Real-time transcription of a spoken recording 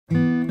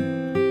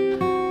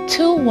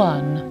Tool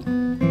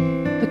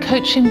 1, the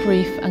coaching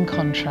brief and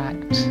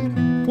contract.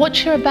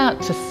 What you're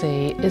about to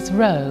see is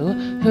Ro,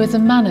 who is a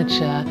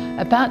manager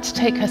about to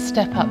take her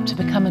step up to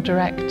become a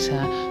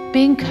director,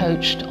 being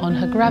coached on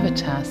her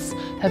gravitas,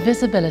 her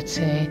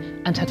visibility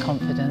and her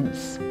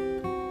confidence.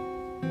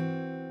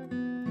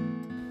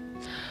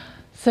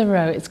 So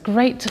Ro, it's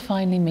great to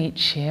finally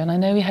meet you, and I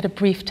know we had a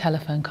brief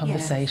telephone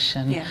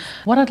conversation. Yes.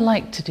 What I'd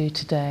like to do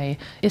today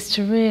is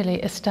to really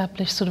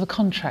establish sort of a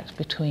contract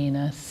between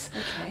us,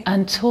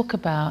 and talk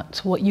about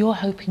what you're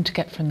hoping to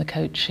get from the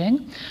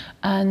coaching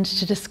and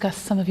to discuss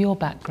some of your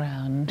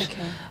background.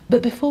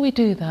 But before we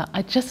do that,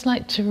 I'd just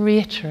like to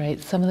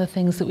reiterate some of the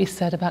things that we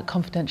said about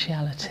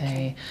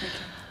confidentiality.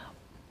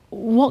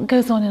 What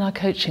goes on in our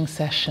coaching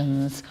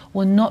sessions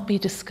will not be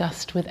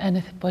discussed with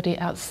anybody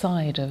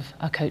outside of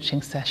our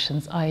coaching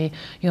sessions, i.e.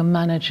 your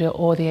manager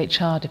or the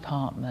HR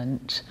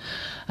department.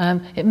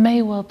 It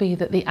may well be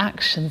that the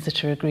actions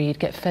that are agreed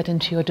get fed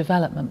into your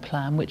development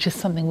plan, which is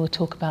something we'll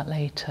talk about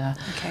later.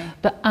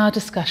 But our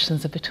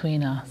discussions are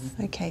between us.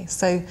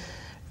 So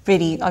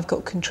really I've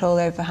got control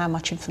over how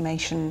much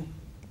information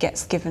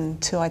gets given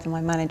to either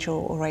my manager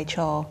or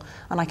HR,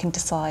 and I can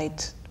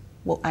decide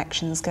what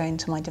actions go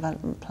into my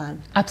development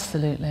plan.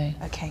 Absolutely.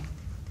 Okay.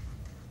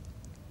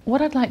 What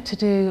I'd like to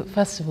do,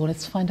 first of all,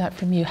 is find out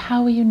from you,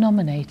 how were you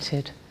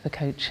nominated for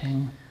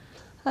coaching?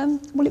 Well,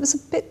 it was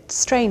a bit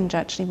strange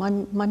actually.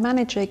 My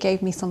manager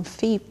gave me some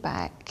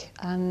feedback,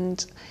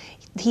 and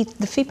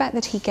the feedback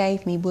that he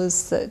gave me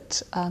was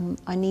that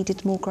I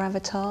needed more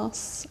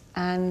gravitas,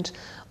 and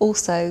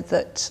also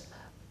that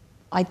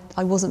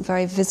I wasn't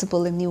very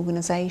visible in the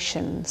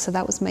organisation, so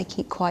that was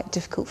making it quite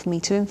difficult for me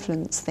to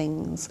influence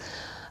things.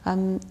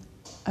 And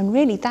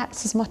really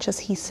that's as much as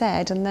he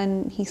said, and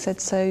then he said,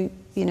 so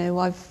you know,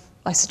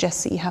 I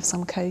suggest that you have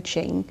some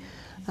coaching,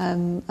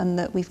 and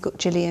that we've got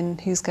Gillian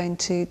who's going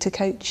to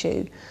coach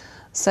you.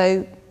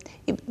 So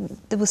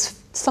there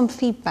was some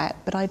feedback,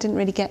 but I didn't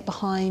really get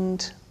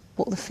behind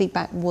what the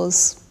feedback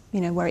was, you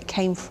know, where it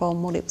came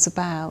from, what it was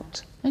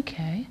about.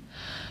 Okay.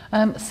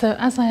 So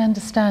as I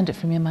understand it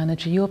from your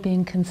manager, you're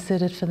being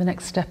considered for the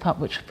next step up,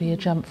 which will be a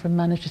jump from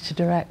manager to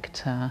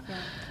director.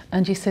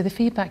 And you say the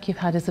feedback you've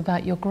had is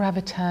about your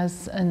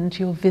gravitas and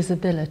your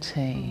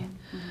visibility.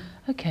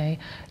 Okay.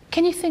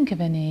 Can you think of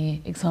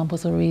any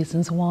examples or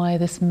reasons why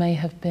this may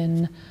have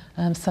been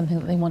something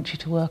that they want you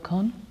to work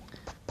on?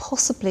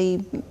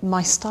 Possibly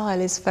my style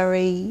is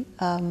very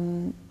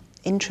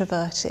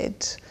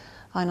introverted,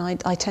 and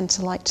I tend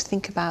to like to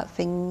think about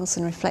things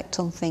and reflect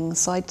on things.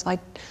 So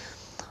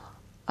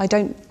I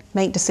don't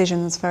make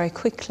decisions very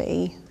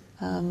quickly,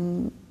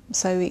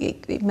 so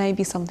it may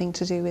be something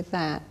to do with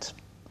that.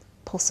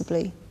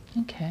 Possibly.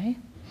 Okay.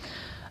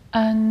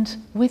 And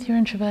with your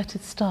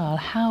introverted style,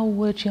 how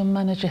would your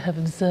manager have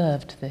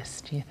observed this,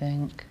 do you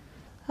think?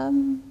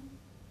 Well,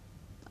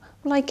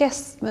 I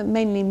guess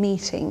mainly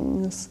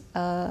meetings,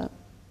 and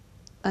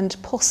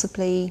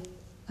possibly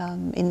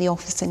in the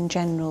office in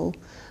general.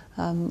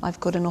 I've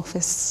got an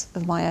office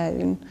of my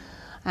own,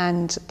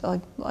 and I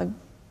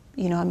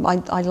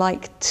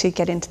like to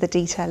get into the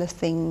detail of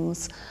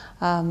things,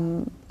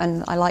 and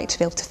I like to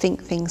be able to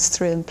think things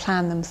through and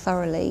plan them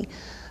thoroughly.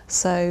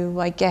 So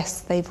I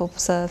guess they've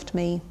observed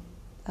me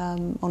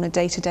on a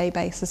day-to-day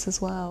basis as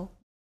well.